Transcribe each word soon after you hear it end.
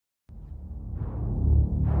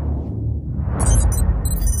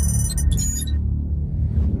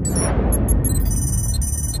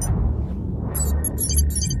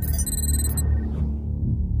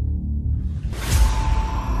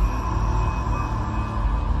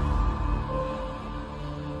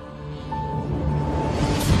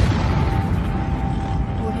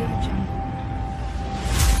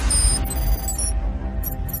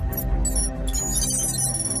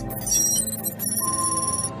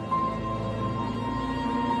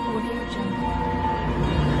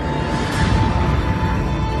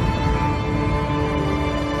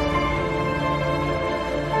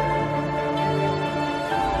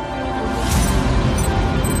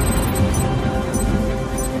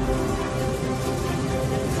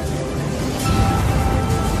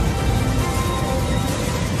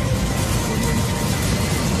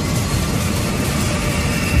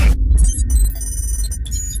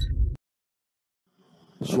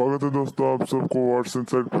स्वागत है दोस्तों आप सबको व्हाट्स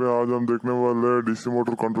इनसाइड पे। आज हम देखने वाले हैं DC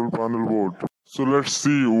motor control panel board. So let's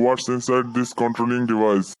see what's inside this controlling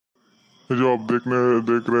device. जो आप देख रहे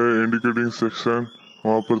हैं इंडिकेटिंग सेक्शन,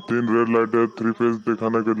 वहाँ पर 3 रेड लाइट है 3 फेज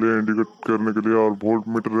दिखाने के लिए, इंडिकेट करने के लिए, और वोल्ट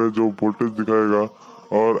मीटर है जो वोल्टेज दिखाएगा,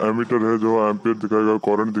 और एमीटर है जो एम्पियर दिखाएगा,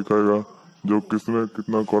 करंट दिखाएगा जो किसमें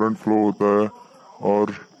कितना करंट फ्लो होता है।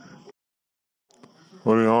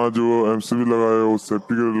 और यहाँ जो एमसीबी लगा है वो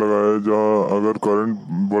सेफ्टी के लिए लगा है, जहाँ अगर करंट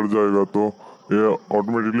बढ़ जाएगा तो ये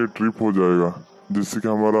ऑटोमेटिकली ट्रिप हो जाएगा, जिससे कि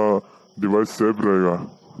हमारा डिवाइस सेफ रहेगा।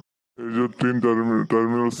 ये जो 3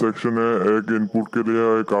 टर्मिनल सेक्शन है, एक इनपुट के लिए,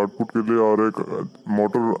 एक आउटपुट के लिए, और एक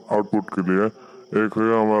मोटर आउटपुट के लिए। एक है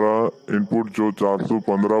हमारा इनपुट जो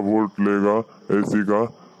 415 वोल्ट लेगा एसी का,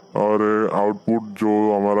 और आउटपुट जो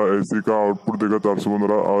हमारा एसी का आउटपुट देगा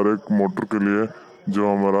 415, और एक मोटर के लिए जो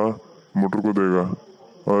हमारा मोटर को देगा।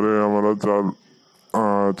 और ये हमारा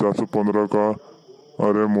 415 का,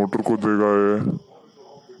 और ये मोटर को देगा ये,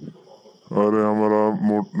 और ये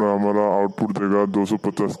हमारा आउटपुट देगा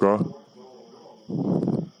 250 का।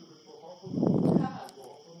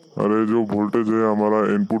 और ये जो वोल्टेज है हमारा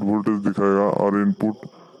इनपुट वोल्टेज दिखाएगा, और इनपुट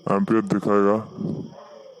एम्पियर दिखाएगा,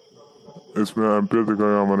 इसमें एम्पियर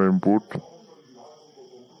दिखाएगा हमारा इनपुट।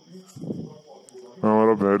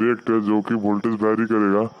 हमारा वेरिएक्ट है जो कि वोल्टेज वेरी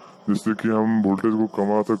करेगा, जिससे कि हम वोल्टेज को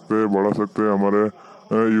कमा सकते हैं, बढ़ा सकते हैं हमारे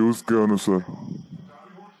यूज के अनुसार।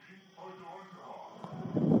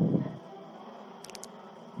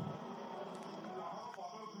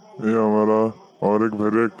 ये हमारा और एक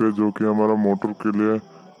वेरिएक्ट है जो कि हमारा मोटर के लिए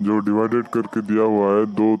जो डिवाइडेड करके दिया हुआ है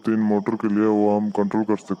 2-3 मोटर के लिए, वो हम कंट्रोल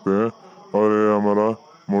कर सकते हैं। और ये हमारा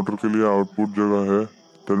मोटर के लिए आउटपुट जगह है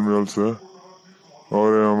टर्मिनल से। और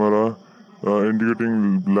ये हमारा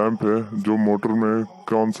इंडिकेटिंग लैंप है जो मोटर में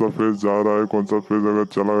कौन सा फेज जा रहा है, कौन सा फेज अगर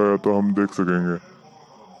चला गया तो हम देख सकेंगे।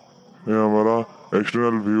 ये हमारा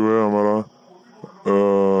एक्सटर्नल व्यू है हमारा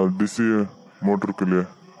डीसी मोटर के लिए।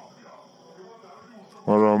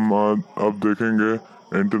 और हम अब देखेंगे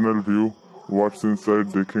इंटरनल व्यू, व्हाट्स इनसाइड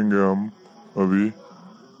देखेंगे हम अभी,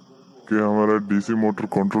 कि हमारा डीसी मोटर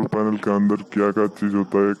कंट्रोल पैनल के अंदर क्या क्या चीज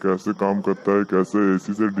होता है, कैसे काम करता है, कैसे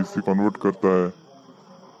एसी से डीसी कन्वर्ट करता है।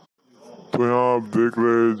 तो यहाँ आप देख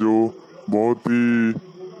रहे हैं जो बहुत ही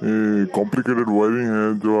कॉम्प्लिकेटेड वायरिंग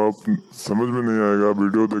है, जो आप समझ में नहीं आएगा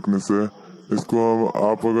वीडियो देखने से। इसको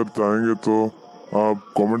आप अगर चाहेंगे तो आप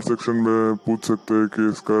कमेंट सेक्शन में पूछ सकते हैं कि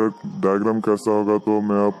इसका डायग्राम कैसा होगा, तो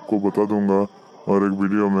मैं आपको बता दूंगा और एक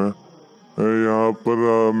वीडियो में। यहाँ पर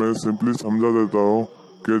मैं सिंपली समझा देता हूँ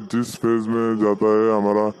कि जिस फेज में जाता है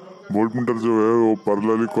हमारा वोल्ट मीटर जो है वो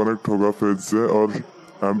पैरेलली कनेक्ट होगा फेज से, और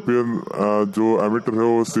एम्पियर जो एमीटर है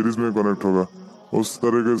वो सीरीज में कनेक्ट होगा। उस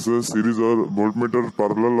तरीके से सीरीज और वोल्ट मीटर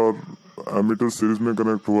पैरेलल और एमीटर सीरीज में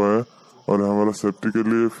कनेक्ट हुआ है। और हमारा सेफ्टी के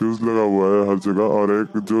लिए फ्यूज लगा हुआ है हर जगह। और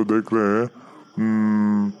एक जो देख रहे हैं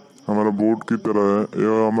हमारा बोर्ड की तरह है,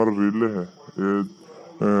 ये हमारा रिले है। ये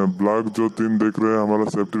ब्लैक जो 3 देख रहे हैं हमारा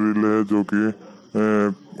सेफ्टी रिले है, जो कि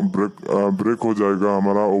ब्रेक हो जाएगा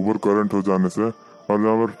हमारा ओवर करंट हो जाने से। और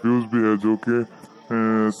हमारा फ्यूज भी है जो कि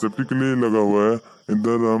सेफ्टी के लिए लगा हुआ है।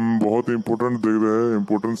 इधर हम बहुत इम्पोर्टेंट देख रहे हैं,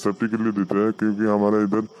 इम्पोर्टेंट सेफ्टी के लिए देते हैं, क्योंकि हमारा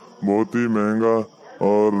इधर बहुत ही महंगा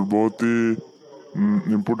और बहुत ही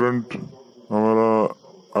इम्पोर्टेंट हमारा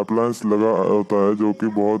अप्लायंस लगा होता है, जो कि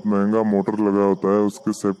बहुत महंगा मोटर लगा होता है,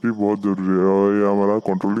 उसकी सेफ्टी बहुत जरूरी है। और ये हमारा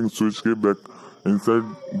कंट्रोलिंग स्विच के बैक इनसाइड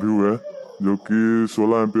व्यू है, जो कि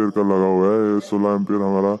 16 एम्पियर का लगा हुआ है। ये 16 एम्पियर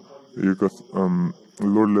हमारा एक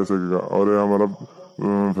लोड ले सकेगा। और ये हमारा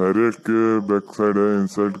वेरिएक्ट के बैक साइड है,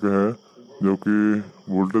 इनसाइड के है, जो कि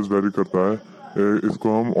वोल्टेज वेरी करता है। इसको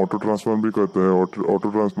हम ऑटो ट्रांसफॉर्म भी करते हैं, ऑटो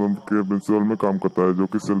ट्रांसफॉर्म के प्रिंसिपल में काम करता है, जो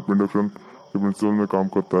कि सेल्फ इंडक्शन के प्रिंसिपल में काम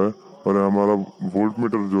करता है। और हमारा वोल्ट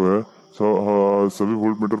मीटर जो है सभी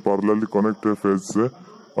वोल्ट मीटर पैरेलली कनेक्ट है फेज से।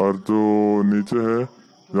 और जो नीचे है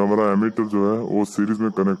जो हमारा एमीटर जो है वो सीरीज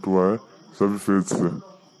में कनेक्ट हुआ है सभी फेज से।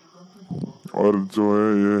 और जो है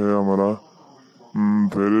ये है हमारा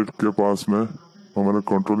वेरिएट के पास में हमारा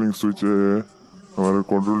कंट्रोलिंग स्विच है, ये हमारा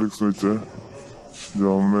कंट्रोलिंग स्विच है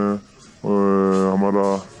जो हमें हमारा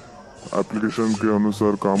एप्लीकेशन के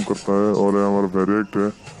अनुसार काम करता है। और ये हमारा वेरिएक्ट है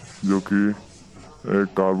जो कि एक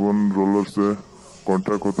कार्बन रोलर से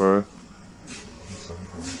कॉन्टैक्ट होता है,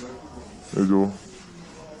 ये जो,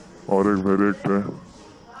 और एक वेरिएक्ट है।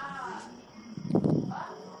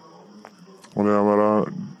 और ये हमारा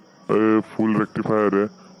फुल रेक्टिफायर है,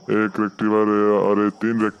 एक रेक्टिफायर है, और ये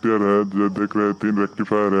 3 रेक्टिफायर है जो देख रहे हैं। 3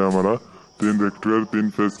 रेक्टिफायर है हमारा, 3 रेक्टिफायर 3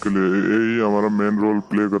 फेज के लिए। यही हमारा मेन रोल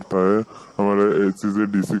प्ले करता है हमारे एसी से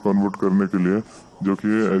डीसी कन्वर्ट करने के लिए, जो कि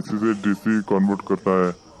एसी से डीसी कन्वर्ट करता है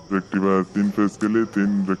रेक्टिफायर। 3 फेज के लिए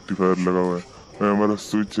 3 रेक्टिफायर लगा हुआ है। हमारा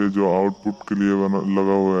स्विच है जो आउटपुट के लिए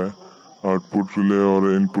लगा हुआ है, आउटपुट के लिए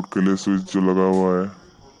और इनपुट के लिए स्विच जो लगा हुआ है।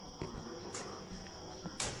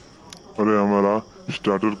 और ये हमारा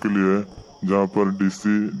स्टार्टर के लिए है, जहाँ पर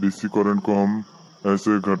डीसी करंट को हम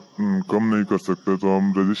ऐसे कम नहीं कर सकते, तो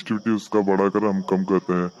हम रेजिस्टिविटी उसका बढ़ाकर हम कम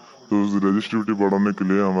करते हैं। तो उस रेजिस्टिविटी बढ़ाने के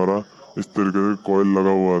लिए हमारा इस तरीके से कॉइल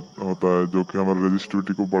लगा हुआ होता है, जो कि हमारा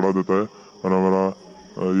रेजिस्टिविटी को बढ़ा देता है और हमारा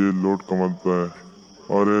ये लोड कमा देता है।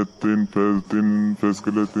 और ये तीन फेज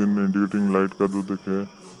के लिए 3 इंडिकेटिंग लाइट का जो देखे।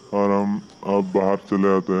 और हम अब बाहर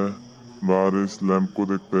चले आते हैं, बाहर इस लैंप को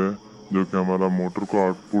देखते हैं जो कि हमारा मोटर को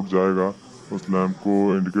आउटपुट जाएगा, उस लैंप को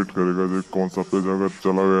इंडिकेट करेगा जो कौन सा पेज अगर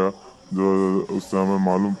चला गया, जो उससे हमें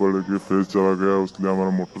मालूम पड़े कि फेज चला गया, उसलिए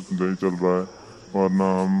हमारा मोटर नहीं चल रहा है, वरना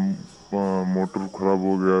हम मोटर खराब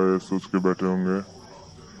हो गया है सोच के बैठे होंगे।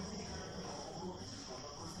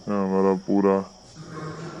 हमारा पूरा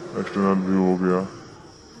एक्सटर्नल व्यू हो गया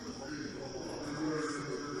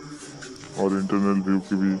और इंटरनल व्यू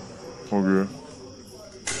की भी हो गया।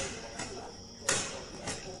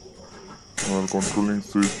 और कंट्रोलिंग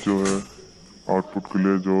स्विच जो है आउटपुट के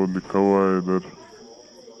लिए जो लिखा हुआ है इधर,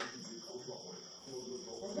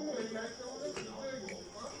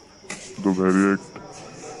 तो वेरिएट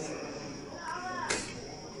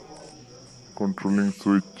कंट्रोलिंग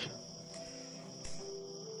स्विच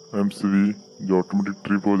MCV जो ऑटोमेटिक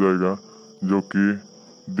ट्रिप हो जाएगा, जो कि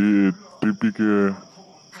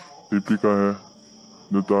टीपी का है,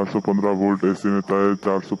 जो 415 वोल्ट AC देता है,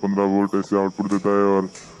 415 वोल्ट AC आउटपुट देता है। और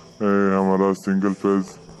हमारा सिंगल फेज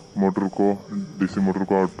मोटर को, DC मोटर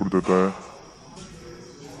को आउटपुट देता है।